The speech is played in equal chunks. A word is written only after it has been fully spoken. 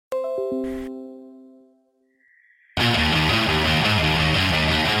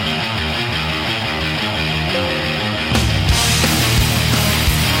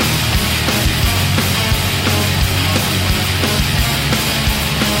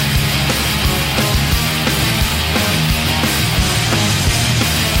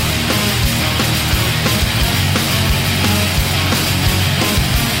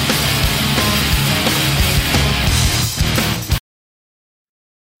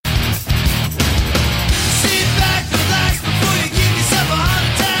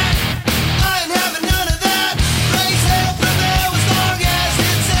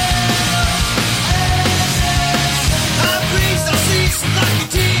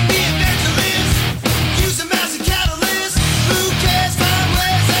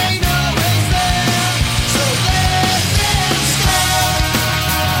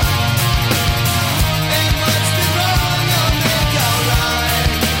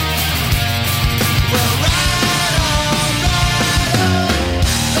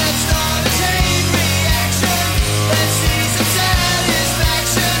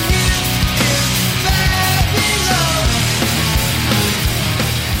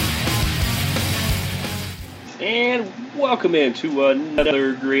Welcome into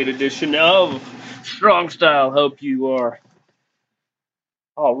another great edition of Strong Style. Hope you are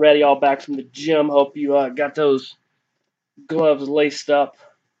all ready, all back from the gym. Hope you got those gloves laced up,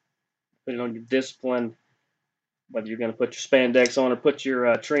 put it on your discipline, whether you're going to put your spandex on or put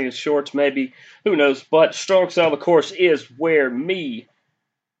your training shorts, maybe, who knows. But Strong Style, of course, is where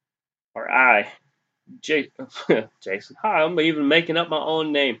Jason, hi, I'm even making up my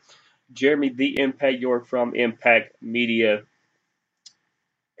own name. Jeremy the Impact York from Impact Media,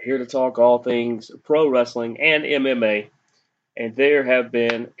 here to talk all things pro wrestling and MMA, and there have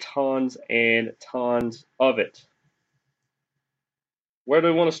been tons and tons of it. Where do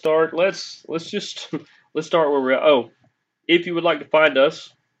we want to start? Let's start where we're at. Oh, if you would like to find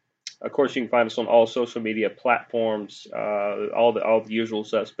us, of course you can find us on all social media platforms, all the usual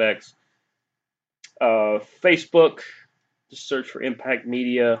suspects. Facebook, just search for Impact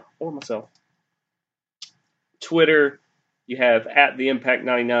Media or myself. Twitter, you have at the Impact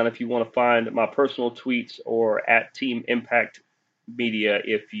 99 if you want to find my personal tweets, or at Team Impact Media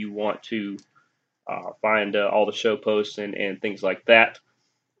if you want to find all the show posts and things like that.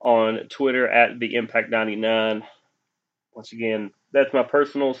 On Twitter, at the Impact 99. Once again, that's my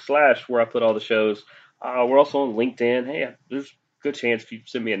personal / where I put all the shows. We're also on LinkedIn. Hey, there's a good chance if you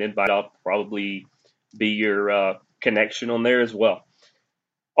send me an invite, I'll probably be your connection on there as well.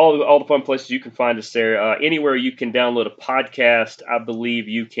 All the fun places you can find us there. Anywhere you can download a podcast, I believe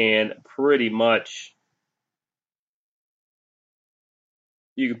you can pretty much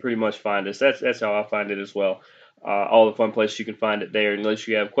find us. That's how I find it as well. All the fun places you can find it there, unless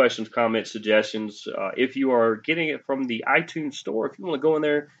you have questions, comments, suggestions. If you are getting it from the iTunes store, if you want to go in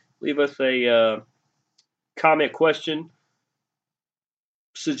there, leave us a comment, question,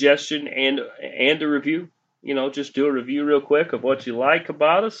 suggestion, and a review. Just do a review real quick of what you like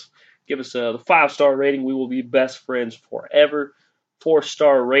about us. Give us the 5-star rating. We will be best friends forever.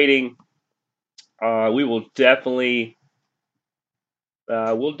 4-star rating. We will definitely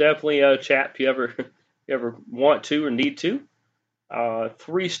chat if you ever want to or need to.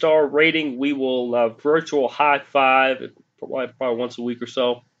 3-star rating. We will virtual high five probably once a week or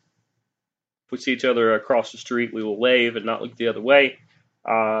so. If we see each other across the street, we will wave and not look the other way.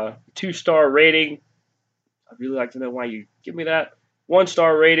 2-star rating. I'd really like to know why you give me that.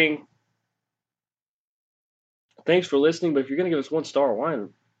 1-star rating. Thanks for listening, but if you're going to give us 1 star, why?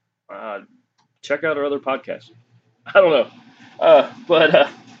 Check out our other podcasts. I don't know. But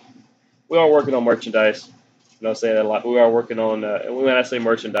we are working on merchandise. I say that a lot. We are working on, when I say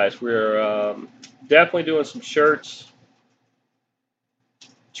merchandise, we're definitely doing some shirts.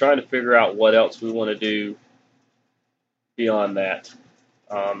 Trying to figure out what else we want to do beyond that.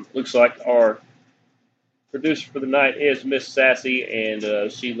 Looks like our producer for the night is Miss Sassy, and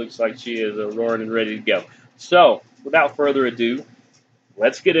she looks like she is roaring and ready to go. So, without further ado,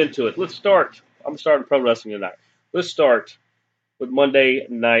 let's get into it. Let's start. I'm starting pro wrestling tonight. Let's start with Monday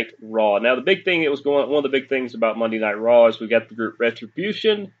Night Raw. Now, one of the big things about Monday Night Raw is we got the group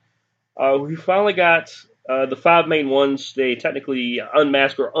Retribution. We finally got the 5 main ones. They technically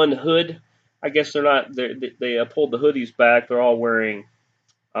unmask or unhood. I guess they're not. They pulled the hoodies back. They're all wearing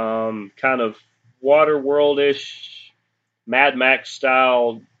kind of Waterworld-ish, Mad Max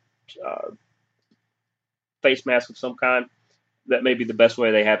style face mask of some kind. That may be the best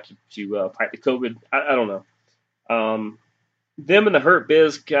way they have to fight the COVID. I don't know. Them and the Hurt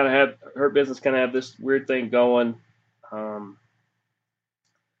Business kind of have this weird thing going. But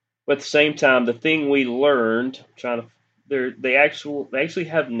But at the same time, the thing we learned, they actually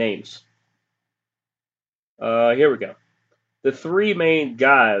have names. Here we go. The three main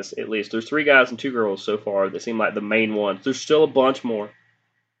guys, at least, there's 3 guys and 2 girls so far that seem like the main ones. There's still a bunch more.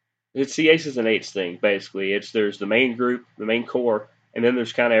 It's the aces and eights thing, basically. There's the main group, the main core, and then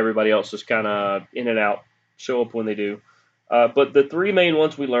there's kind of everybody else just kind of in and out, show up when they do. But the 3 main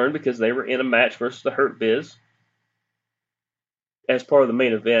ones we learned because they were in a match versus the Hurt Biz. As part of the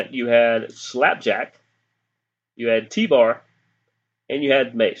main event, you had Slapjack, you had T-Bar, and you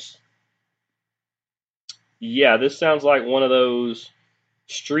had Mace. Yeah, this sounds like one of those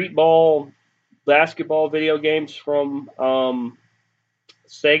street ball basketball video games from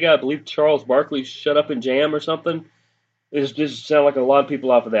Sega. I believe Charles Barkley's Shut Up and Jam or something. It just sounded like a lot of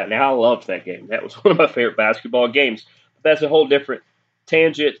people off of that. Now, I loved that game. That was one of my favorite basketball games. But that's a whole different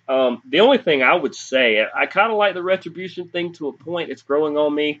tangent. The only thing I would say, I kind of like the Retribution thing to a point. It's growing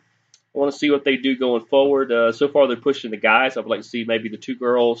on me. I want to see what they do going forward. So far, they're pushing the guys. I would like to see maybe the 2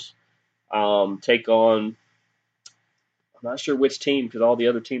 girls take on, I'm not sure which team because all the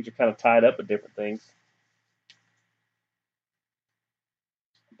other teams are kind of tied up with different things.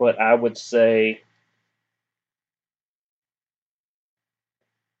 But I would say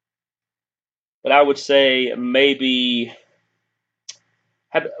maybe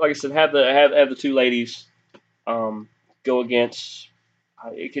like I said, have the 2 ladies go against.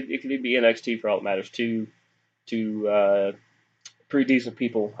 It could be NXT for all it matters. Two pretty decent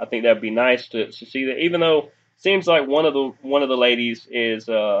people. I think that would be nice to see that. Even though it seems like one of the ladies is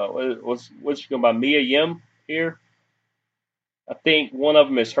what's she going by Mia Yim here. I think one of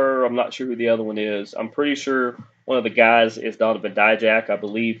them is her. I'm not sure who the other one is. I'm pretty sure one of the guys is Donovan Dijak. I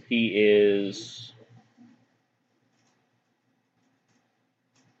believe he is.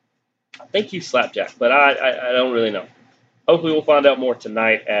 I think he's Slapjack, but I don't really know. Hopefully, we'll find out more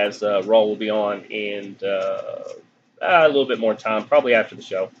tonight as Raw will be on in a little bit more time, probably after the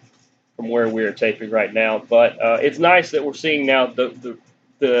show, from where we're taping right now. But it's nice that we're seeing now the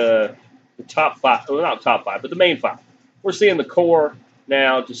top 5, well, not top 5, but the main 5. We're seeing the core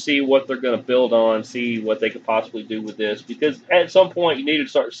now to see what they're going to build on, see what they could possibly do with this. Because at some point, you need to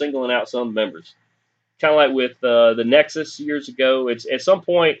start singling out some members. Kind of like with the Nexus years ago. It's at some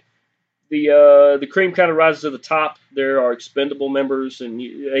point the cream kind of rises to the top. There are expendable members, and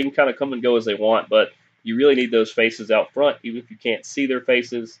they can kind of come and go as they want. But you really need those faces out front, even if you can't see their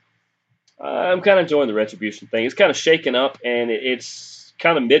faces. I'm kind of enjoying the Retribution thing. It's kind of shaken up, and it's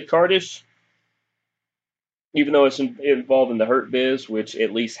kind of mid-cardish. Even though it's involved in the Hurt Biz, which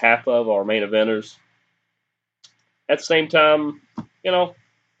at least half of our main eventers. At the same time, kind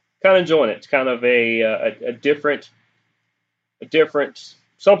of enjoying it. It's kind of a different,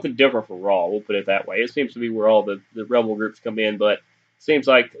 something different for Raw. We'll put it that way. It seems to be where all the Rebel groups come in, but it seems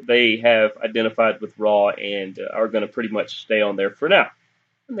like they have identified with Raw and are going to pretty much stay on there for now.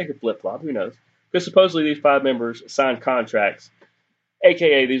 And they could flip-flop, who knows? Because supposedly these 5 members signed contracts.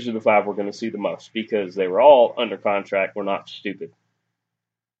 AKA, these are the 5 we're going to see the most because they were all under contract. We're not stupid.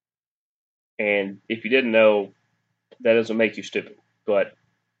 And if you didn't know, that doesn't make you stupid. But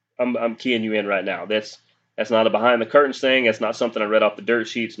I'm keying you in right now. That's not a behind the curtains thing. That's not something I read off the dirt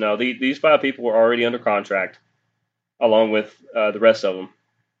sheets. No, these 5 people were already under contract, along with the rest of them.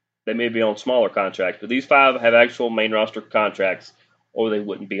 They may be on smaller contracts, but these 5 have actual main roster contracts, or they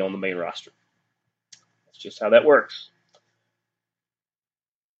wouldn't be on the main roster. That's just how that works.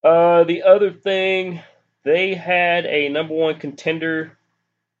 The other thing, they had a number 1 contender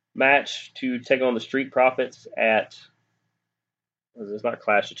match to take on the Street Profits at, it's not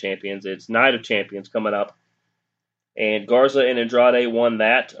Clash of Champions, it's Night of Champions coming up. And Garza and Andrade won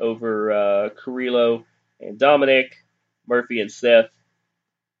that over Carrillo and Dominic. Murphy and Seth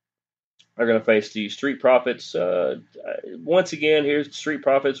are going to face the Street Profits. Once again, here's the Street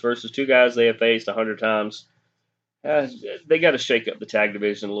Profits versus 2 guys they have faced 100 times. They got to shake up the tag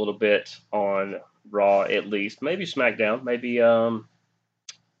division a little bit on Raw, at least. Maybe SmackDown. Maybe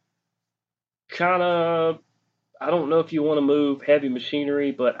kind of, I don't know if you want to move Heavy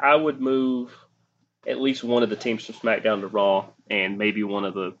Machinery, but I would move at least one of the teams from SmackDown to Raw, and maybe one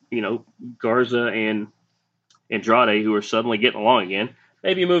of the, Garza and Andrade, who are suddenly getting along again.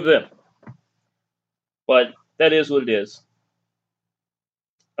 Maybe you move them. But that is what it is.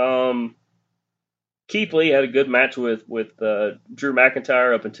 Keith Lee had a good match with Drew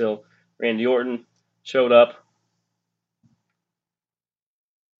McIntyre up until Randy Orton showed up.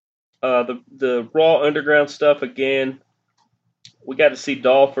 The Raw Underground stuff again. We got to see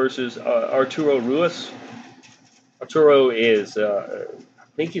Dolph versus Arturo Ruas. Arturo is, I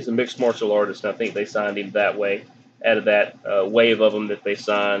think he's a mixed martial artist, and I think they signed him that way. out of that wave of them that they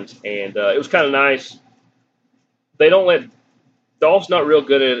signed, and it was kind of nice. They don't let Dolph's not real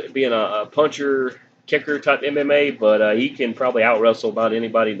good at being a puncher, kicker type MMA, but he can probably out wrestle about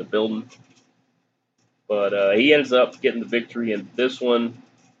anybody in the building. But he ends up getting the victory in this one.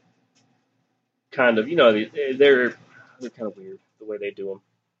 Kind of, they're kind of weird the way they do them.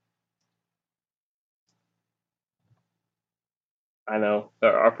 I know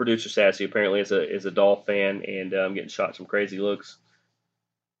our producer Sassy apparently is a Dolph fan, and I'm getting shot some crazy looks.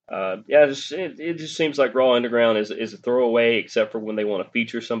 Yeah, it just seems like Raw Underground is a throwaway, except for when they want to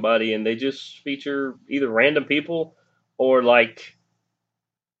feature somebody, and they just feature either random people or like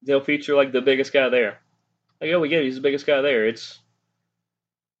they'll feature like the biggest guy there. Like, oh, we get it, he's the biggest guy there. It's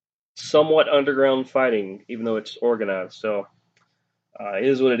somewhat underground fighting, even though it's organized. So it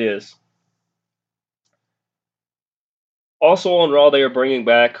is what it is. Also on Raw, they are bringing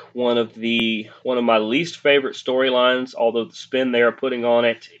back one of my least favorite storylines. Although the spin they are putting on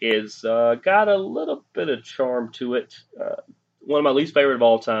it is got a little bit of charm to it. One of my least favorite of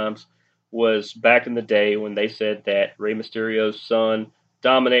all times was back in the day when they said that Rey Mysterio's son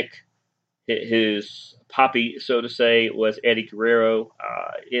Dominic, his poppy, so to say, was Eddie Guerrero.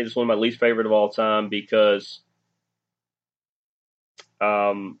 It is one of my least favorite of all time because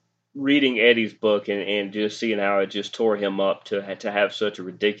reading Eddie's book and just seeing how it just tore him up to have such a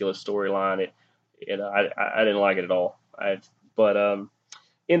ridiculous storyline, I didn't like it at all. But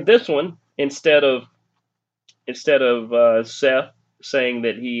in this one, instead of Seth saying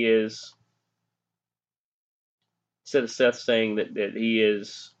that he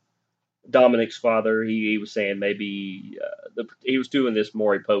is Dominic's father, he was saying maybe he was doing this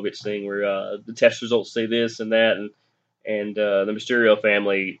Maury Povich thing where the test results say this and that, and the Mysterio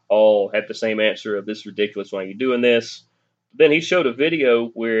family all had the same answer of this is ridiculous. Why are you doing this? Then he showed a video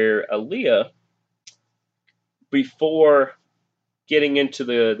where Aaliyah, before getting into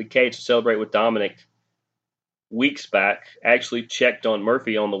the cage to celebrate with Dominic weeks back, actually checked on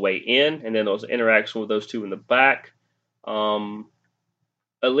Murphy on the way in, and then there was an interaction with those two in the back.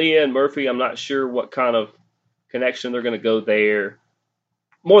 Aaliyah and Murphy, I'm not sure what kind of connection they're going to go there.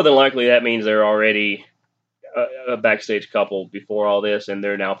 More than likely, that means they're already a backstage couple before all this, and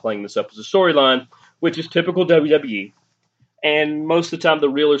they're now playing this up as a storyline, which is typical WWE. And most of the time, the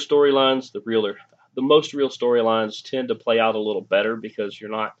most real storylines tend to play out a little better because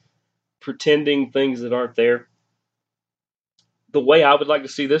you're not pretending things that aren't there. The way I would like to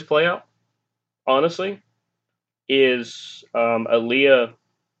see this play out, honestly, is Aaliyah,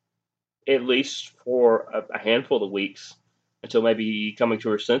 at least for a handful of weeks, until maybe coming to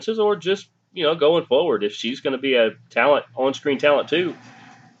her senses, or just going forward, if she's going to be a talent, on-screen talent too,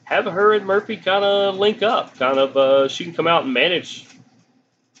 have her and Murphy kind of link up. She can come out and manage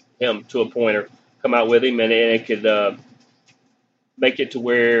him to a point, or come out with him, and it could make it to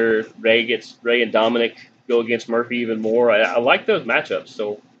where Ray and Dominic go against Murphy even more. I like those matchups.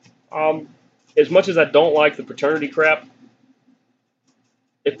 So, as much as I don't like the paternity crap,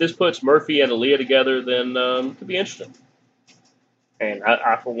 if this puts Murphy and Aaliyah together, then it could be interesting. And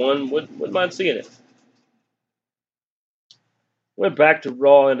I for one, wouldn't mind seeing it. Went back to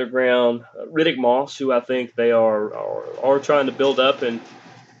Raw Underground. Riddick Moss, who I think they are trying to build up, and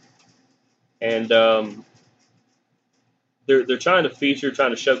they're trying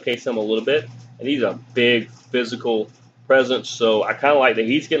to showcase him a little bit. And he's a big physical presence, so I kind of like that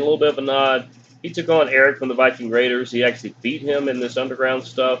he's getting a little bit of a nod. He took on Eric from the Viking Raiders. He actually beat him in this underground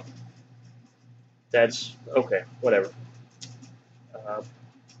stuff. That's okay, whatever.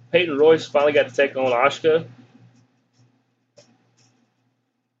 Peyton Royce finally got to take on Asuka.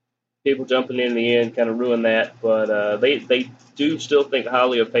 People jumping in the end kind of ruined that, but they do still think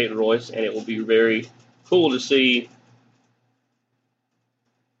highly of Peyton Royce, and it will be very cool to see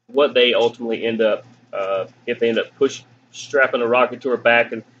what they ultimately end up, if they end up strapping a rocket to her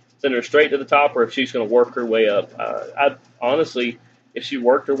back and send her straight to the top, or if she's going to work her way up. I honestly, if she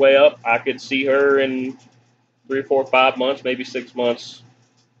worked her way up, I could see her in 3, 4, 5 months, maybe 6 months,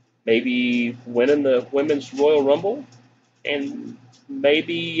 maybe winning the Women's Royal Rumble, and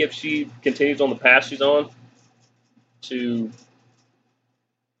maybe if she continues on the path she's on, to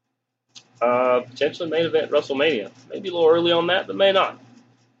potentially main event WrestleMania. Maybe a little early on that, but may not.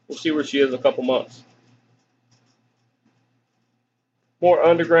 We'll see where she is in a couple months. More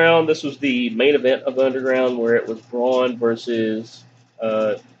Underground. This was the main event of Underground, where it was Braun versus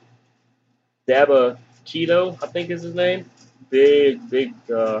Daba Keto, I think is his name. Big.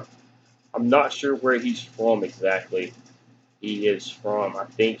 I'm not sure where he's from exactly. He is from, I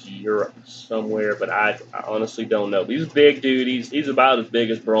think, Europe somewhere, but I honestly don't know. But he's a big dude. He's about as big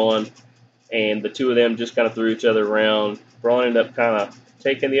as Braun, and the two of them just kind of threw each other around. Braun ended up kind of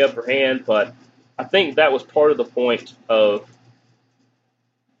taking the upper hand, but I think that was part of the point of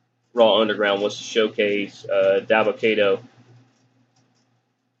Raw Underground, was to showcase Dabba-Kato.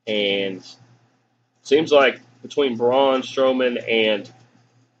 And seems like between Braun Strowman and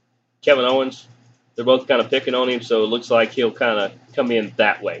Kevin Owens, they're both kind of picking on him, so it looks like he'll kind of come in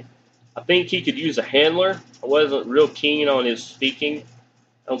that way. I think he could use a handler. I wasn't real keen on his speaking.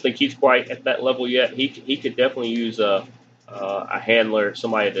 I don't think he's quite at that level yet. He could definitely use a handler,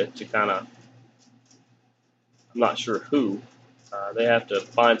 somebody to kind of, I'm not sure who. They have to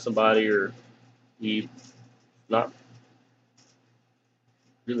find somebody, or he not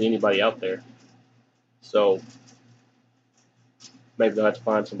really anybody out there. So maybe they'll have to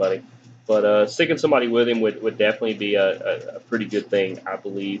find somebody. But sticking somebody with him would definitely be a pretty good thing, I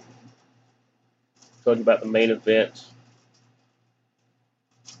believe. Talking about the main event,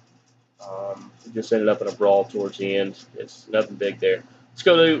 it just ended up in a brawl towards the end. It's nothing big there. Let's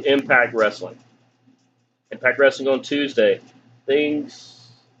go to Impact Wrestling. Impact Wrestling on Tuesday.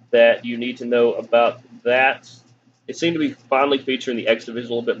 Things that you need to know about that. It seemed to be finally featuring the X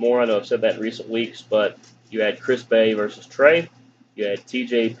Division a little bit more. I know I've said that in recent weeks, but you had Chris Bay versus Trey. You had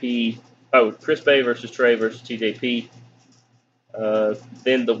Chris Bay versus Trey versus TJP.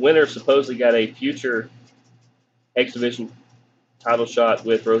 Then the winner supposedly got a future X Division title shot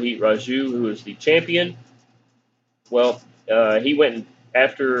with Rohit Raju, who is the champion. Well, he went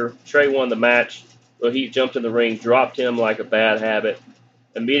after Trey won the match. Rohit jumped in the ring, dropped him like a bad habit,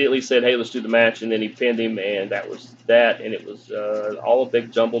 immediately said, "Hey, let's do the match," and then he pinned him, and that was that. And it was all a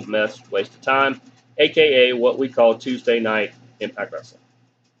big jumbled mess, waste of time, aka what we call Tuesday night Impact Wrestling.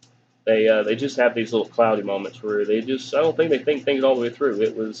 They just have these little cloudy moments where I don't think they think things all the way through.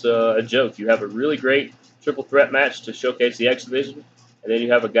 It was a joke. You have a really great triple threat match to showcase the X Division, and then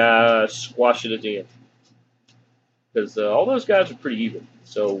you have a guy squash it at the end. Because all those guys are pretty even.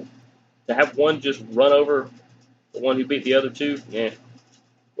 So to have one just run over the one who beat the other two,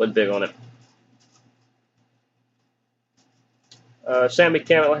 wasn't big on it. Sami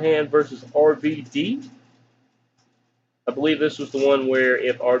Callihan versus RVD. I believe this was the one where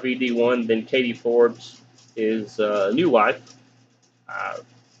if RVD won, then Katie Forbes, his new wife,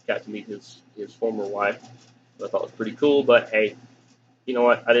 got to meet his former wife. I thought was pretty cool, but hey, you know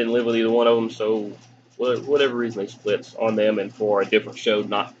what? I didn't live with either one of them, so whatever reason they split on them and for a different show,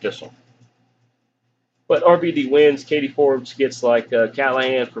 not this one. But RVD wins. Katie Forbes gets like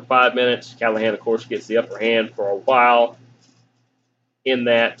Callahan for 5 minutes. Callahan, of course, gets the upper hand for a while in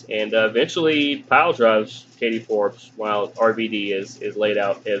that, and eventually pile drives Katie Forbes while RVD is laid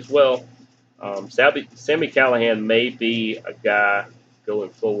out as well. Sami Callihan may be a guy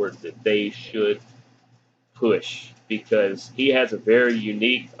going forward that they should push because he has a very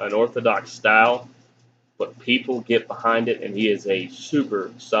unique, unorthodox style, but people get behind it, and he is a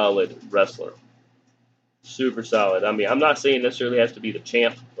super solid wrestler. Super solid. I mean, I'm not saying necessarily has to be the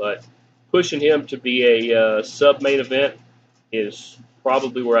champ, but pushing him to be a sub-main event is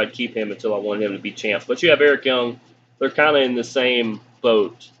probably where I'd keep him until I want him to be champ. But you have Eric Young. They're kind of in the same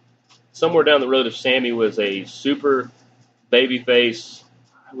boat. Somewhere down the road, if Sammy was a super babyface,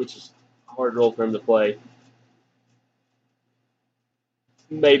 which is a hard role for him to play,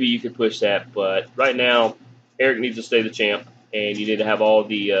 maybe you could push that. But right now, Eric needs to stay the champ, and you need to have all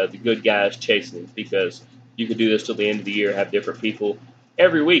the good guys chasing him because you could do this till the end of the year, have different people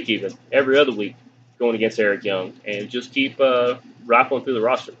every week, even every other week, going against Eric Young, and just keep rifling through the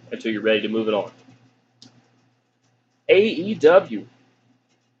roster until you're ready to move it on. AEW.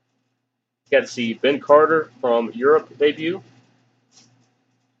 Got to see Ben Carter from Europe debut.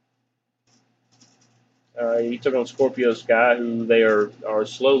 He took on Scorpio Sky, who they are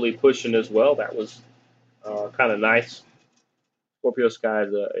slowly pushing as well. That was kind of nice. Scorpio Sky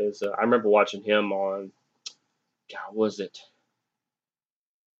is I remember watching him on, God, was it?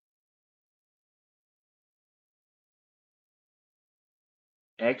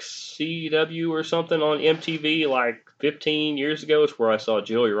 XCW or something on MTV like 15 years ago. It's where I saw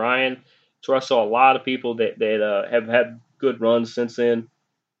Joey Ryan. It's where I saw a lot of people that have had good runs since then.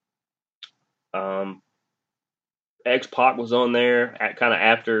 X-Pac was on there kind of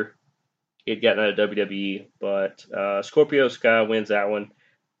after he had gotten out of WWE. But Scorpio Sky wins that one.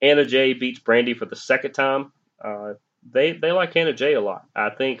 Anna Jay beats Brandy for the second time. They like Anna Jay a lot. I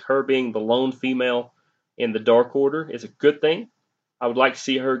think her being the lone female in the Dark Order is a good thing. I would like to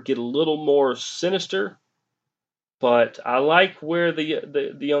see her get a little more sinister, but I like where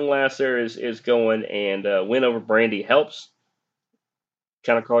the young lass there is going, and win over Brandy helps.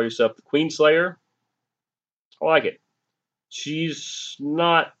 Kind of call yourself the Queen Slayer. I like it. She's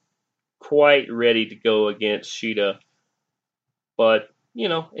not quite ready to go against Sheeta, but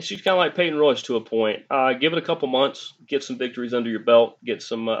she's kind of like Peyton Royce to a point. Give it a couple months, get some victories under your belt, get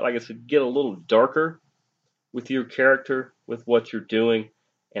some, like I said, get a little darker with your character, with what you're doing,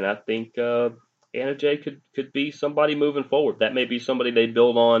 and I think Anna Jay could be somebody moving forward. That may be somebody they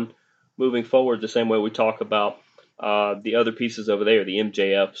build on moving forward, the same way we talk about the other pieces over there, the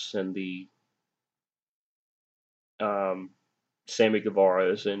MJFs and the um, Sammy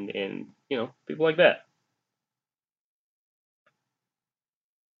Guevara's and people like that.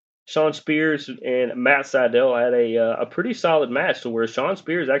 Sean Spears and Matt Sydal had a pretty solid match to where Sean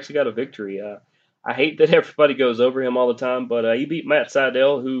Spears actually got a victory. I hate that everybody goes over him all the time, but he beat Matt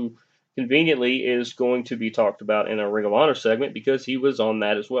Sydal, who conveniently is going to be talked about in a Ring of Honor segment because he was on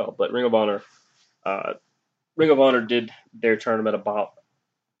that as well. But uh, Ring of Honor did their tournament about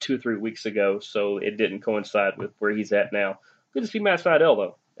 2 or 3 weeks ago, so it didn't coincide with where he's at now. Good to see Matt Sydal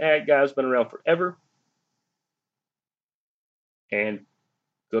though. That guy's been around forever, and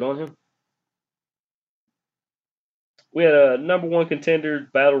good on him. We had a number one contender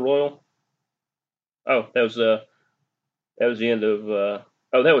battle royal. Oh, that was the end of.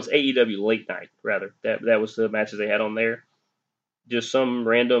 That was AEW late night rather. That was the matches they had on there. Just some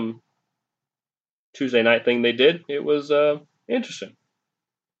random Tuesday night thing they did. It was interesting.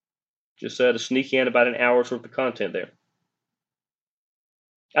 Just to sneak in about an hour's worth of content there.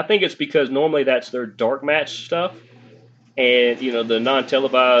 I think it's because normally that's their dark match stuff, and the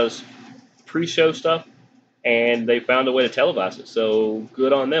non-televised pre-show stuff, and they found a way to televise it. So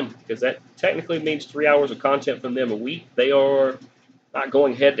good on them, because that technically means 3 hours of content from them a week. They are not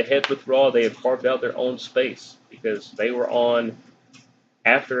going head to head with Raw. They have carved out their own space because they were on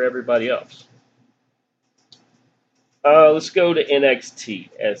after everybody else. Let's go to NXT.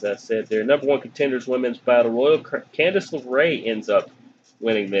 As I said, their number one contenders women's battle royal. Candice LeRae ends up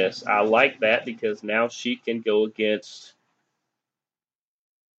winning this. I like that because now she can go against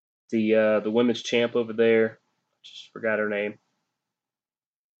the women's champ over there. Just forgot her name.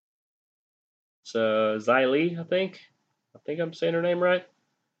 It's Xylee, I think. I think I'm saying her name right.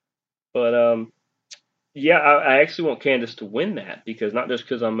 But yeah, I actually want Candice to win that because not just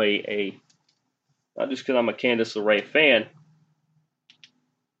because I'm not just because I'm a Candice LeRae fan,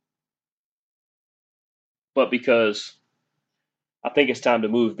 but because I think it's time to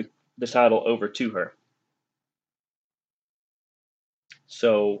move the title over to her.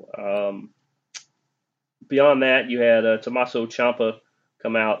 So beyond that, you had Tommaso Ciampa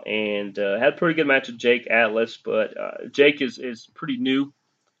come out and had a pretty good match with Jake Atlas, but Jake is pretty new,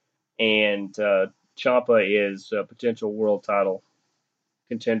 and Ciampa is a potential world title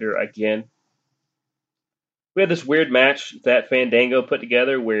contender again. We had this weird match that Fandango put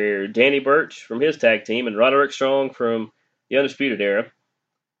together where Danny Burch from his tag team and Roderick Strong from the Undisputed Era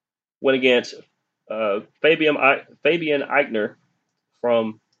went against Fabian Eichner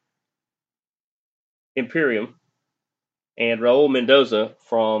from Imperium and Raul Mendoza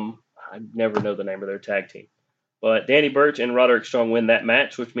from, I never know the name of their tag team. But Danny Burch and Roderick Strong win that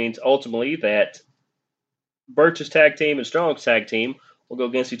match, which means ultimately that Burch's tag team and Strong's tag team will go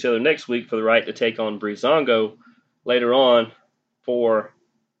against each other next week for the right to take on Breezango later on for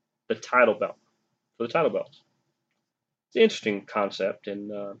the title belt. For the title belts. It's an interesting concept,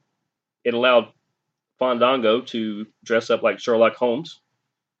 and it allowed Fandango to dress up like Sherlock Holmes,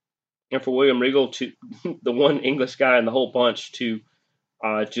 and for William Regal, to the one English guy in the whole bunch, to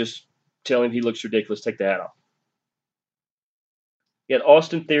just tell him he looks ridiculous, take the hat off. You had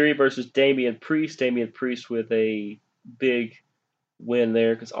Austin Theory versus Damian Priest. Damian Priest with a big win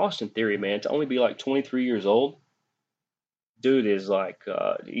there, because Austin Theory, man, to only be like 23 years old, dude is like,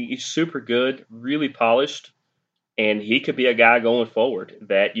 he's super good, really polished, and he could be a guy going forward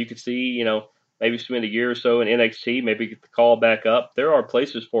that you could see, maybe spend a year or so in NXT, maybe get the call back up. There are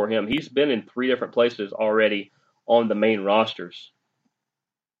places for him. He's been in 3 different places already on the main rosters.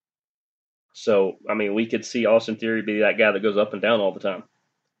 So, I mean, we could see Austin Theory be that guy that goes up and down all the time.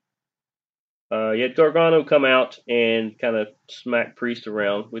 You had Gargano come out and kind of smack Priest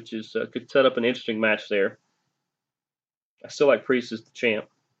around, which is could set up an interesting match there. I still like Priest as the champ.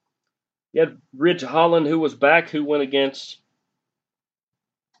 You had Ridge Holland, who was back, who went against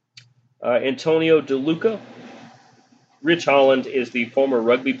Antonio DeLuca. Rich Holland is the former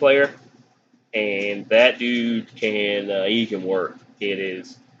rugby player, and that dude he can work. It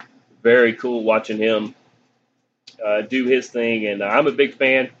is very cool watching him do his thing, and I'm a big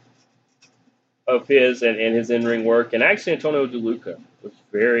fan of his and his in-ring work. And actually, Antonio DeLuca was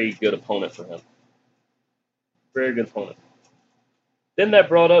a very good opponent for him. Very good opponent. Then that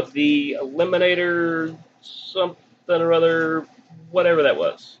brought up the Eliminator something or other, whatever that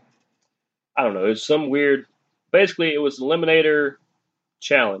was. I don't know. It was some weird. Basically, it was an eliminator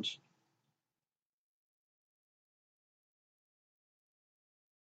challenge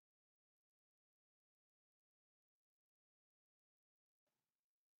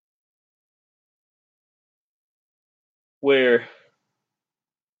where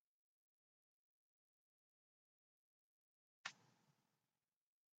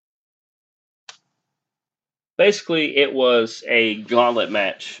basically it was a gauntlet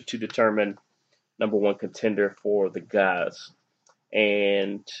match to determine number one contender for the guys.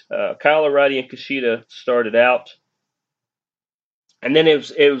 And Kyle O'Reilly and Kushida started out, and then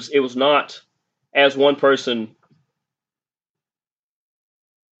it was not as one person.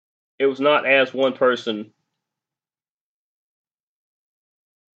 It was not as one person.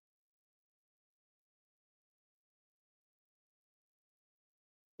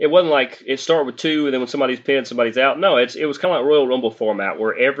 It wasn't like it started with two, and then when somebody's pinned, somebody's out. No, it was kind of like Royal Rumble format,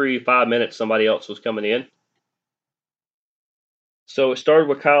 where every 5 minutes somebody else was coming in. So it started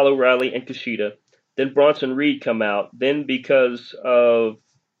with Kyle O'Reilly and Kushida. Then Bronson Reed come out. Then because of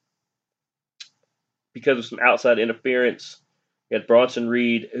some outside interference, you had Bronson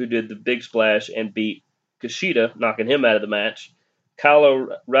Reed who did the big splash and beat Kushida, knocking him out of the match. Kyle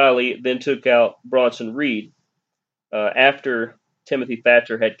O'Reilly then took out Bronson Reed after Timothy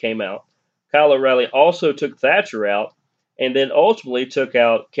Thatcher had came out. Kyle O'Reilly also took Thatcher out and then ultimately took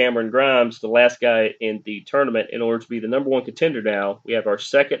out Cameron Grimes, the last guy in the tournament, in order to be the number one contender now. We have our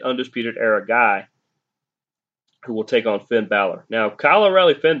second Undisputed Era guy who will take on Finn Balor. Now, Kyle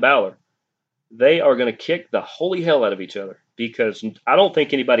O'Reilly, Finn Balor, they are going to kick the holy hell out of each other because I don't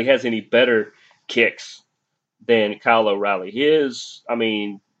think anybody has any better kicks than Kyle O'Reilly. He's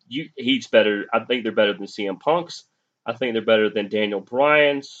better. I think they're better than CM Punk's. I think they're better than Daniel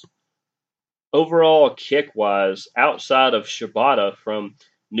Bryan's. Overall, kick-wise, outside of Shibata from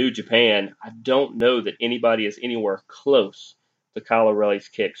New Japan, I don't know that anybody is anywhere close to Kyle O'Reilly's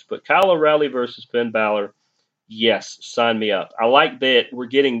kicks. But Kyle O'Reilly versus Finn Balor, yes, sign me up. I like that we're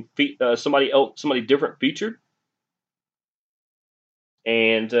getting somebody different featured,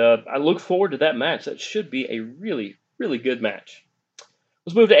 and I look forward to that match. That should be a really, really good match.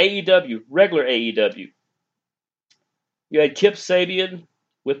 Let's move to AEW, regular AEW. You had Kip Sabian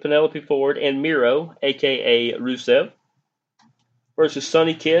with Penelope Ford and Miro, a.k.a. Rusev, versus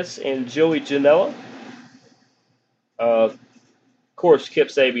Sonny Kiss and Joey Janela. Of course, Kip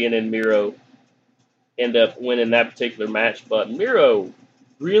Sabian and Miro end up winning that particular match, but Miro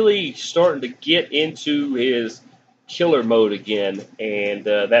really starting to get into his killer mode again, and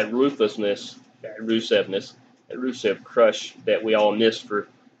that ruthlessness, that Rusevness, that Rusev crush that we all missed for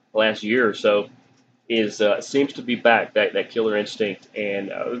the last year or so is seems to be back. That killer instinct,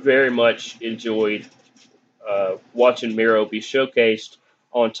 and very much enjoyed watching Miro be showcased.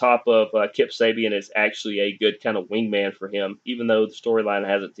 On top of Kip Sabian is actually a good kind of wingman for him, even though the storyline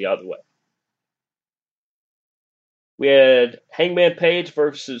has it the other way. We had Hangman Page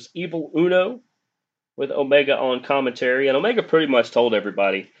versus Evil Uno with Omega on commentary, and Omega pretty much told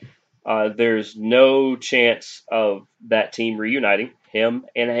everybody there's no chance of that team reuniting. Him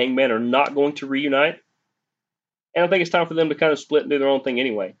and Hangman are not going to reunite, and I think it's time for them to kind of split and do their own thing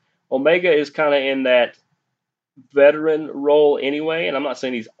anyway. Omega is kind of in that veteran role anyway, and I'm not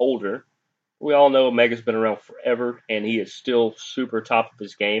saying he's older. We all know Omega's been around forever, and he is still super top of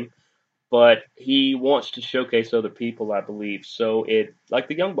his game. But he wants to showcase other people, I believe. So like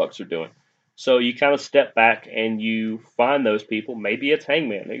the Young Bucks are doing. So you kind of step back and you find those people. Maybe it's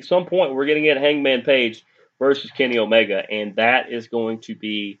Hangman. At some point, we're getting at Hangman Page versus Kenny Omega, and that is going to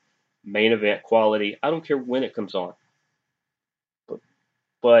be main event quality. I don't care when it comes on.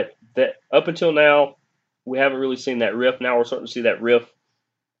 But that up until now, we haven't really seen that riff. Now we're starting to see that riff.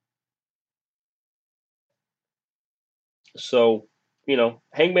 So,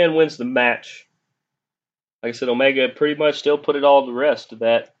 Hangman wins the match. Like I said, Omega pretty much still put it all to rest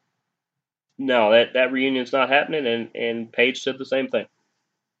that no, that reunion's not happening, and Paige said the same thing.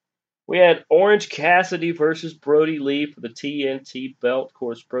 We had Orange Cassidy versus Brody Lee for the TNT belt. Of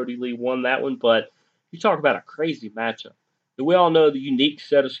course, Brody Lee won that one, but you talk about a crazy matchup. We all know the unique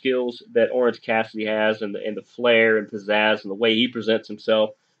set of skills that Orange Cassidy has, and the flair and pizzazz and the way he presents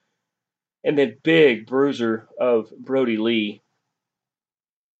himself. And then big bruiser of Brody Lee.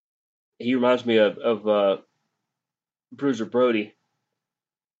 He reminds me of Bruiser Brody,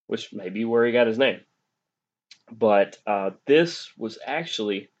 which may be where he got his name. But this was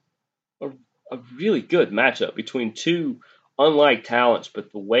actually a really good matchup between two unlike talents,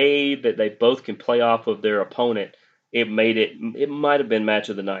 but the way that they both can play off of their opponent, it might have been match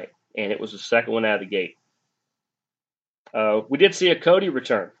of the night, and it was the second one out of the gate. We did see a Cody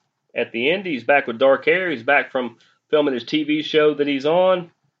return. at the end. He's back with dark hair. He's back from filming his TV show that he's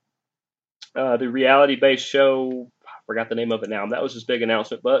on, the reality-based show. I forgot the name of it now. That was his big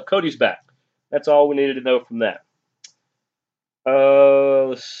announcement. But Cody's back. That's all we needed to know from that.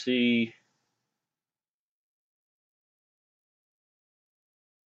 Let's see.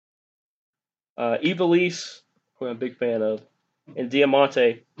 Ivelisse, who I'm a big fan of, and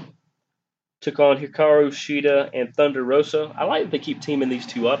Diamante took on Hikaru Shida and Thunder Rosa. I like that they keep teaming these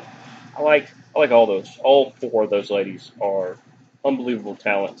two up. I like all those. All four of those ladies are unbelievable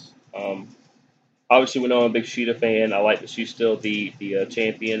talents. Obviously, we know I'm a big Shida fan. I like that she's still the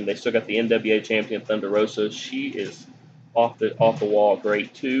champion. They still got the NWA champion Thunder Rosa. She is off the wall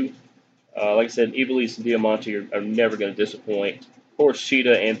great too. Like I said, Ivelisse and Diamante are never going to disappoint. Of course,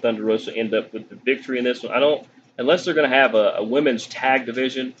 Shida and Thunder Rosa end up with the victory in this one. I don't, unless they're going to have a women's tag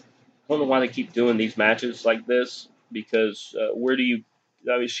division. I don't know why they keep doing these matches like this because where do you?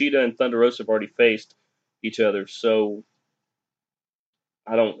 I mean, Shida and Thunder Rosa have already faced each other, so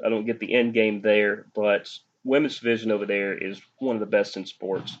I don't get the end game there. But women's division over there is one of the best in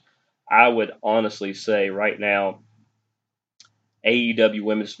sports. I would honestly say right now AEW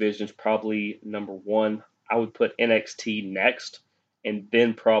women's division is probably number one. I would put NXT next, and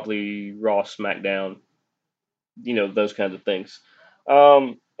then probably Raw, SmackDown. Those kinds of things.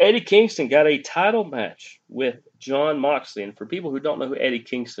 Eddie Kingston got a title match with Jon Moxley, and for people who don't know who Eddie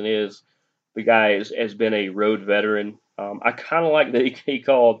Kingston is, the guy has been a road veteran. I kind of like that he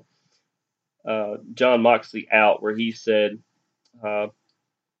called Jon Moxley out, where he said uh,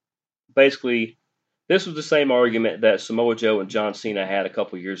 basically this was the same argument that Samoa Joe and John Cena had a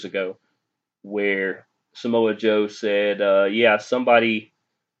couple years ago, where Samoa Joe said, yeah, somebody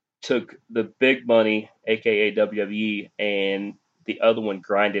took the big money, aka WWE, and the other one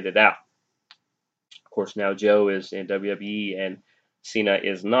grinded it out. Of course, now Joe is in WWE and Cena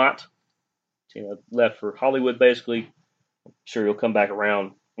is not. Cena left for Hollywood, basically. Sure, he'll come back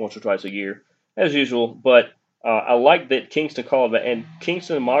around once or twice a year, as usual. But I like that Kingston called it. And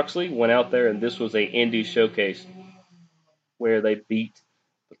Kingston and Moxley went out there, and this was a indie showcase where they beat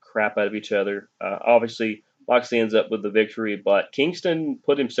the crap out of each other. Obviously, Moxley ends up with the victory, but Kingston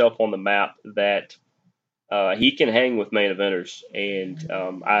put himself on the map that he can hang with main eventers, and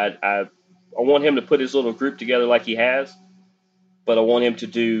I want him to put his little group together like he has, but I want him to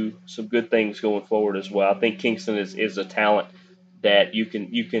do some good things going forward as well. I think Kingston is a talent that you can.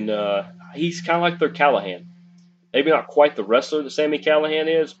 He's kind of like their Callahan. Maybe not quite the wrestler that Sammy Callahan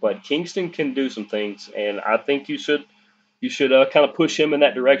is, but Kingston can do some things, and I think you should kind of push him in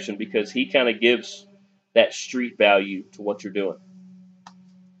that direction because he kind of gives that street value to what you're doing.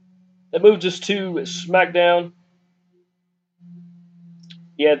 That moves us to SmackDown.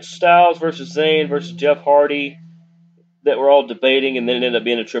 You had Styles versus Zayn versus Jeff Hardy that were all debating, and then it ended up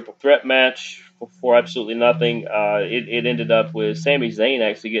being a triple threat match for absolutely nothing. It ended up with Sami Zayn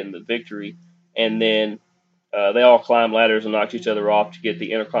actually getting the victory, and then they all climbed ladders and knocked each other off to get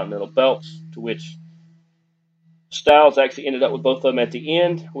the Intercontinental belts, to which Styles actually ended up with both of them at the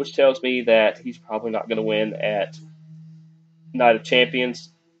end, which tells me that he's probably not going to win at Night of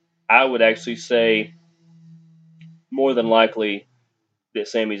Champions. I would actually say more than likely that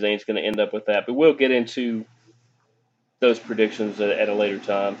Sami Zayn's going to end up with that, but we'll get into those predictions at a later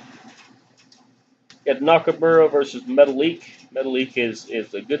time. You got Nakamura versus Metalik. Metalik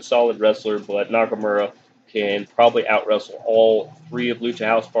is a good, solid wrestler, but Nakamura can probably out-wrestle all three of Lucha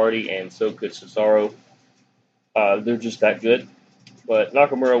House Party, and so could Cesaro. They're just that good. But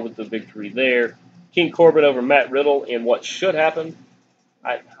Nakamura with the victory there. King Corbin over Matt Riddle in what should happen.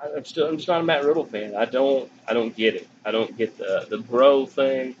 I'm just not a Matt Riddle fan. I don't get it. I don't get the bro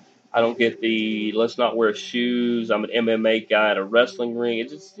thing. I don't get the let's not wear shoes. I'm an MMA guy at a wrestling ring.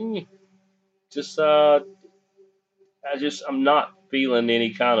 It I'm not feeling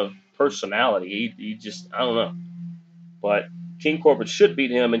any kind of personality. He just I don't know. But King Corbin should beat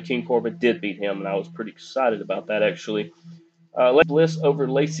him, and King Corbin did beat him, and I was pretty excited about that actually. Bliss over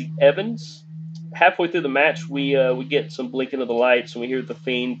Lacey Evans. Halfway through the match, we get some blinking of the lights, and we hear the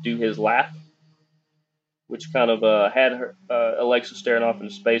Fiend do his laugh, which kind of had her, Alexa staring off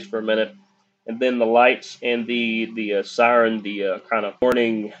into space for a minute, and then the lights and the siren, the kind of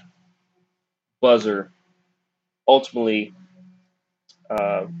warning buzzer, ultimately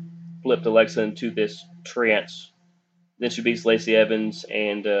uh, flipped Alexa into this trance. Then she beats Lacey Evans,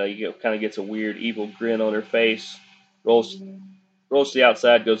 and kind of gets a weird evil grin on her face. Rolls to the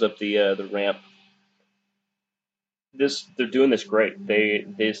outside, goes up the ramp. They're doing this great.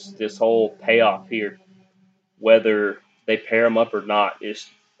 This whole payoff here, whether they pair them up or not, is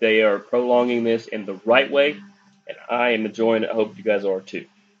they are prolonging this in the right way, and I am enjoying it. I hope you guys are too.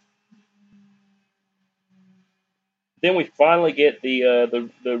 Then we finally get the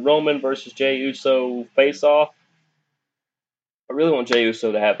Roman versus Jey Uso face off. I really want Jey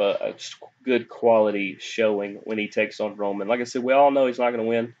Uso to have a good quality showing when he takes on Roman. Like I said, we all know he's not going to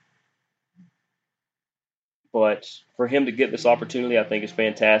win, but for him to get this opportunity, I think is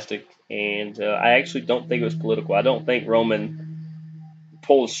fantastic. And I actually don't think it was political. I don't think Roman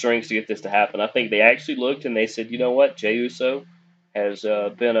pulled strings to get this to happen. I think they actually looked and they said, you know what, Jey Uso has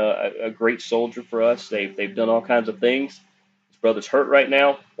been a great soldier for us. They've done all kinds of things. His brother's hurt right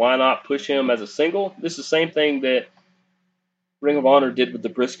now. Why not push him as a single? This is the same thing that Ring of Honor did with the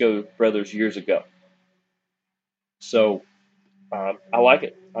Briscoe brothers years ago. So I like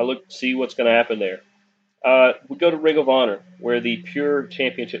it. I look to see what's going to happen there. We go to Ring of Honor, where the Pure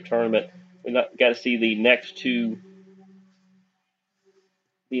Championship tournament. We got to see the next two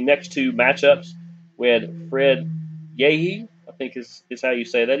matchups. We had Fred Yehi, I think is how you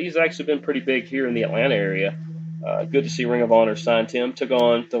say that. He's actually been pretty big here in the Atlanta area. Good to see Ring of Honor signed him. Took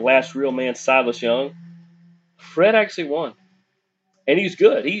on the last real man, Silas Young. Fred actually won, and he's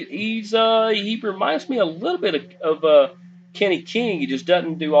good. He reminds me a little bit of Kenny King. He just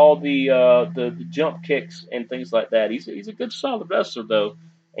doesn't do all the jump kicks and things like that. He's a good solid wrestler though,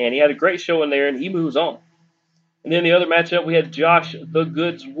 and he had a great show in there, and he moves on. And then the other matchup, we had Josh the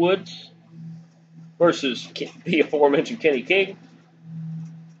Goods Woods versus the aforementioned Kenny King.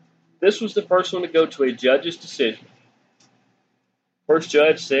 This was the first one to go to a judge's decision. First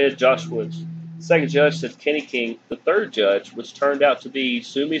judge said Josh Woods. The second judge said Kenny King. The third judge, which turned out to be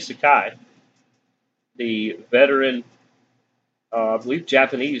Sumi Sakai, the veteran, I believe,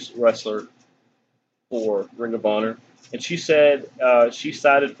 Japanese wrestler for Ring of Honor. And she said she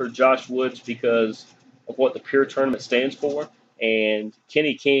sided for Josh Woods because of what the Pure Tournament stands for. And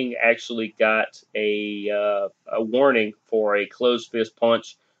Kenny King actually got a warning for a closed fist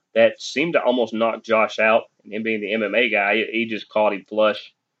punch that seemed to almost knock Josh out. And him being the MMA guy, he just caught him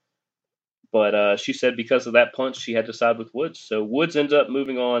flush. But she said because of that punch, she had to side with Woods. So Woods ends up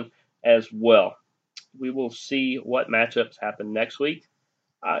moving on as well. We will see what matchups happen next week.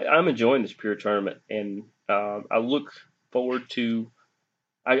 I'm enjoying this Pure Tournament, and I look forward to.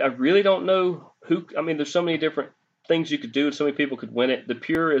 I really don't know who. I mean, there's so many different things you could do, and so many people could win it. The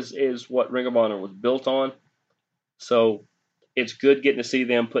Pure is what Ring of Honor was built on, so it's good getting to see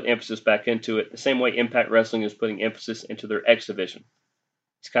them put emphasis back into it. The same way Impact Wrestling is putting emphasis into their X Division.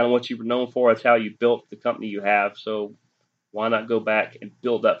 It's kind of what you were known for. It's how you built the company you have. So why not go back and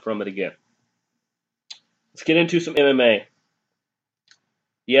build up from it again? Let's get into some MMA.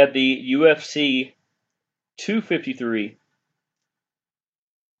 You had the UFC 253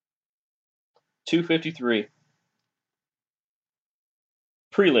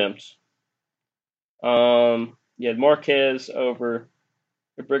 prelims. You had Marquez over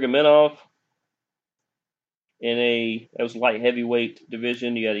Brigaminov that was light heavyweight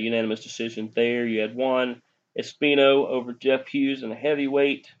division. You had a unanimous decision there. You had Juan Espino over Jeff Hughes in a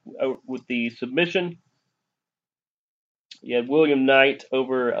heavyweight with the submission. You had William Knight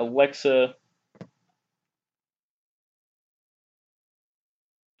over Alexa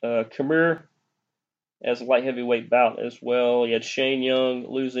Khmer as a light heavyweight bout as well. You had Shane Young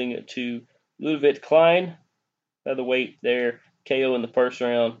losing to Ludwig Klein, featherweight there, KO in the first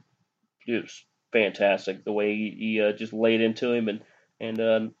round. It was fantastic the way he just laid into him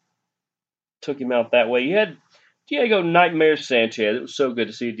and took him out that way. You had Diego Nightmare Sanchez. It was so good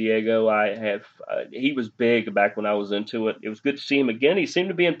to see Diego. He was big back when I was into it. It was good to see him again. He seemed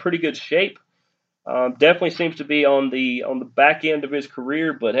to be in pretty good shape. Definitely seems to be on the back end of his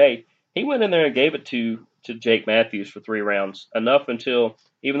career, but hey, he went in there and gave it to Jake Matthews for 3 rounds. Enough until,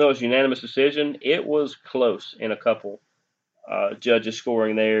 even though it was a unanimous decision, it was close in a couple judges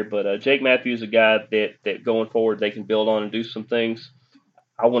scoring there. But Jake Matthews is a guy that going forward they can build on and do some things.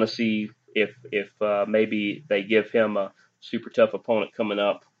 I want to see if maybe they give him a super tough opponent coming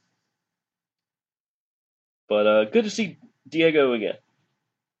up. But good to see Diego again.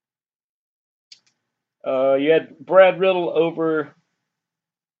 You had Brad Riddle over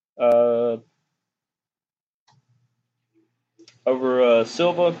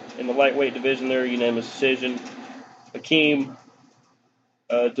Silva in the lightweight division there, unanimous decision. Hakeem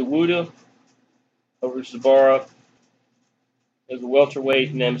Dawuda over Zabara as a welterweight,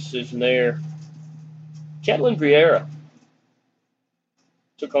 unanimous decision there. Ketlin Vieira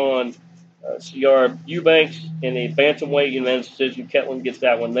took on Ciara Eubanks in a bantamweight, unanimous decision. Ketlin gets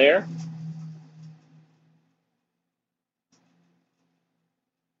that one there.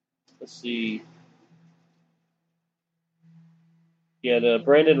 Let's see. You had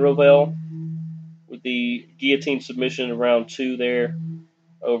Brandon Rovell with the guillotine submission in round 2 there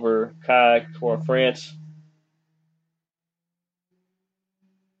over Kai Kara France.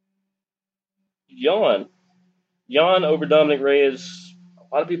 Jan. Jan over Dominic Reyes.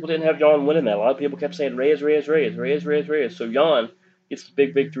 A lot of people didn't have Jan winning that. A lot of people kept saying Reyes, Reyes, Reyes, Reyes, Reyes, Reyes. So Jan gets the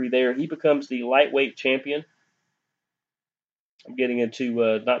big victory there. He becomes the lightweight champion. I'm getting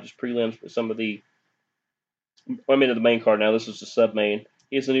into not just prelims, but some of the. I'm into the main card now. This is the sub main.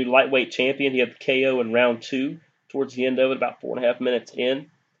 He is the new lightweight champion. He had the KO in round 2 towards the end of it, about 4.5 minutes in.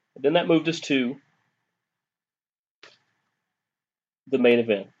 And then that moved us to the main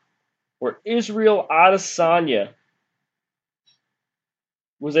event, where Israel Adesanya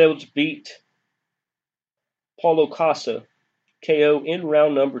was able to beat Paulo Costa KO in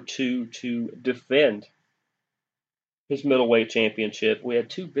round number 2 to defend his middleweight championship. We had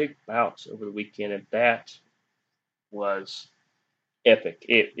 2 big bouts over the weekend, and that was epic.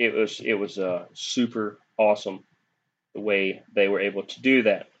 It was super awesome the way they were able to do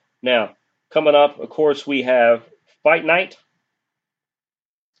that. Now, coming up, of course, we have Fight Night.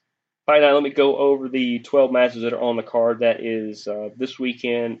 Fight Night, let me go over the 12 matches that are on the card. That is this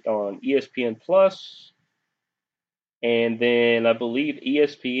weekend on ESPN Plus. And then I believe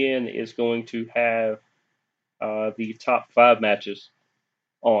ESPN is going to have the top 5 matches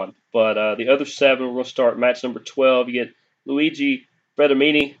on. But the other 7, we'll start match number 12. You get Luigi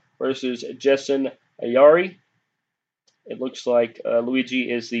Bertomini versus Jason Ayari. It looks like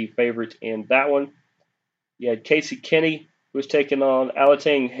Luigi is the favorite in that one. You had Casey Kenny, who was taking on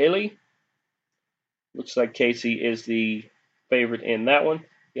Alatang Haley. Looks like Casey is the favorite in that one.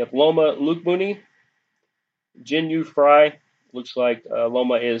 You have Loma Lukmuni, Jin Yu Fry. Looks like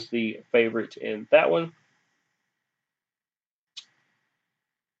Loma is the favorite in that one.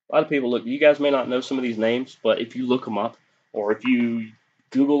 A lot of people, look, you guys may not know some of these names, but if you look them up, or if you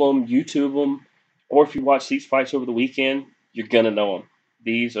Google them, YouTube them, or if you watch these fights over the weekend, you're going to know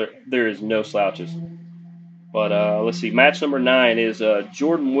them. There is no slouches. But let's see, match number 9 is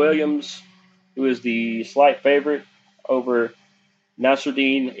Jordan Williams, who is the slight favorite over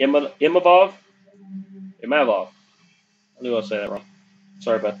Nasruddin Imavov. I knew I was saying that wrong.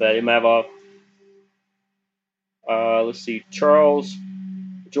 Sorry about that. Imavov. Let's see, Charles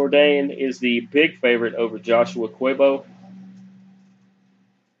Jourdain is the big favorite over Joshua Quebo.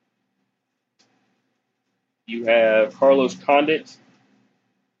 You have Carlos Condit,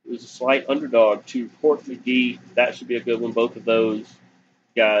 who's a slight underdog to Court McGee. That should be a good one. Both of those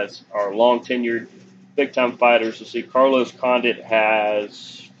guys are long-tenured, big-time fighters. Let's see, Carlos Condit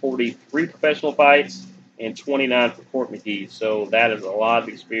has 43 professional fights and 29 for Court McGee. So that is a lot of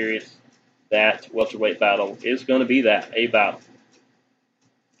experience. That welterweight battle is going to be a battle.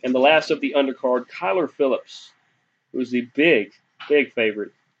 And the last of the undercard, Kyler Phillips, who is the big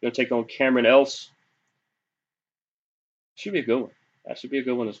favorite, going to take on Cameron Else. Should be a good one. That should be a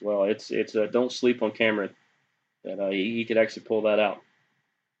good one as well. It's don't sleep on Cameron. That he could actually pull that out.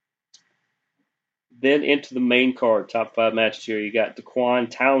 Then into the main card, top 5 matches here. You got Daquan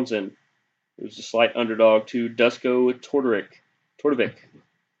Townsend, who's a slight underdog to Dusko Todorovic,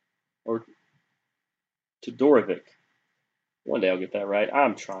 or Todorovic. One day I'll get that right.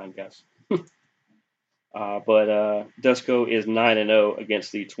 I'm trying, guys. But Dusko is 9-0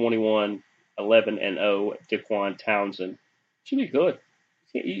 against the 21-11-0 Daquan Townsend. Should be good.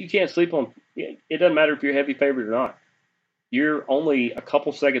 You can't sleep on. It doesn't matter if you're a heavy favorite or not. You're only a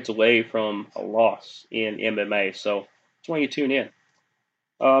couple seconds away from a loss in MMA, so that's why you tune in.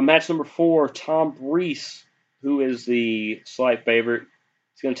 Match number 4, Tom Breese, who is the slight favorite,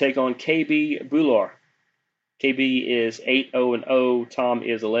 is going to take on KB Bular. KB is 8-0-0. Tom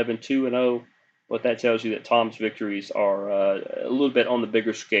is 11-2-0. What that tells you that Tom's victories are a little bit on the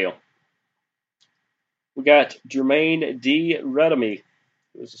bigger scale. We got Jermaine D. Redamy,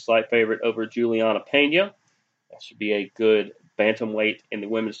 who is a slight favorite over Juliana Pena. That should be a good bantamweight in the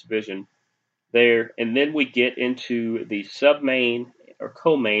women's division there. And then we get into the sub-main, or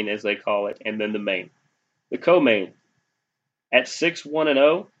co-main as they call it, and then the main. The co-main, at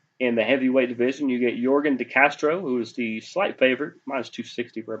 6-1-0 in the heavyweight division, you get Jorgen De Castro, who is the slight favorite, minus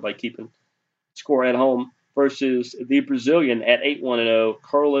 260 for everybody keeping score at home, versus the Brazilian at 8-1-0,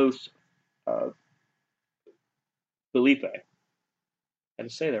 Carlos Felipe. I had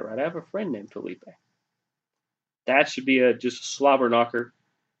to say that right. I have a friend named Felipe. That should be just a slobber knocker,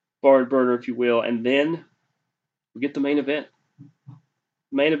 barn burner, if you will. And then we get the main event.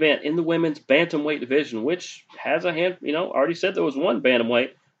 Main event in the women's bantamweight division, which has a hand, already said there was one bantamweight.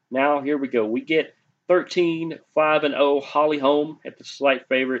 Now here we go. We get 13-5-0 Holly Holm at the slight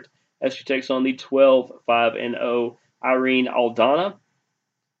favorite as she takes on the 12-5-0 Irene Aldana.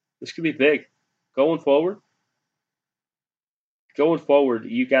 This could be big. Going forward,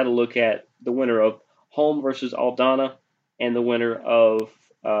 you got to look at the winner of Holm versus Aldana and the winner of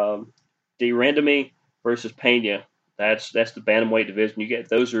De Randamie versus Pena. That's the bantamweight division.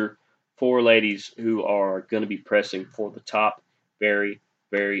 Those are four ladies who are going to be pressing for the top very,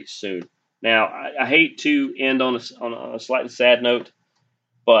 very soon. Now, I hate to end on a slightly sad note,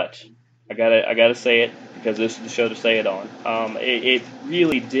 but I gotta say it because this is the show to say it on. It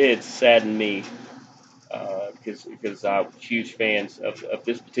really did sadden me because I'm huge fans of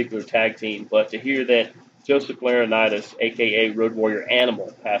this particular tag team. But to hear that Joseph Laurinaitis, aka Road Warrior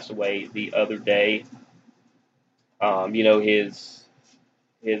Animal, passed away the other day, his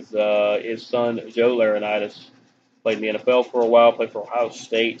son Joe Laurinaitis played in the NFL for a while, played for Ohio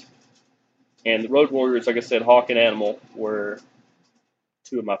State, and the Road Warriors, like I said, Hawk and Animal were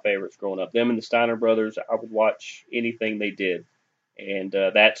two of my favorites growing up. Them and the Steiner brothers, I would watch anything they did, and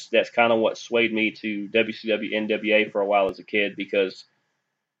that's kind of what swayed me to WCW NWA for a while as a kid because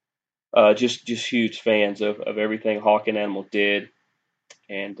just huge fans of everything Hawk and Animal did,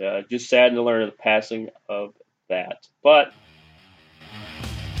 and just saddened to learn of the passing of that. But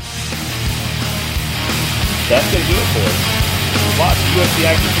that's going to do it for us. Lots of UFC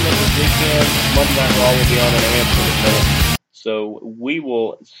action coming this weekend. Monday Night Raw will be on in a handful of minutes. So we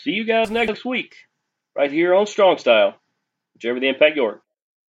will see you guys next week right here on Strong Style. Jeremy the Impact York.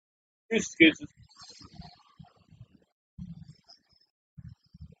 Excuses.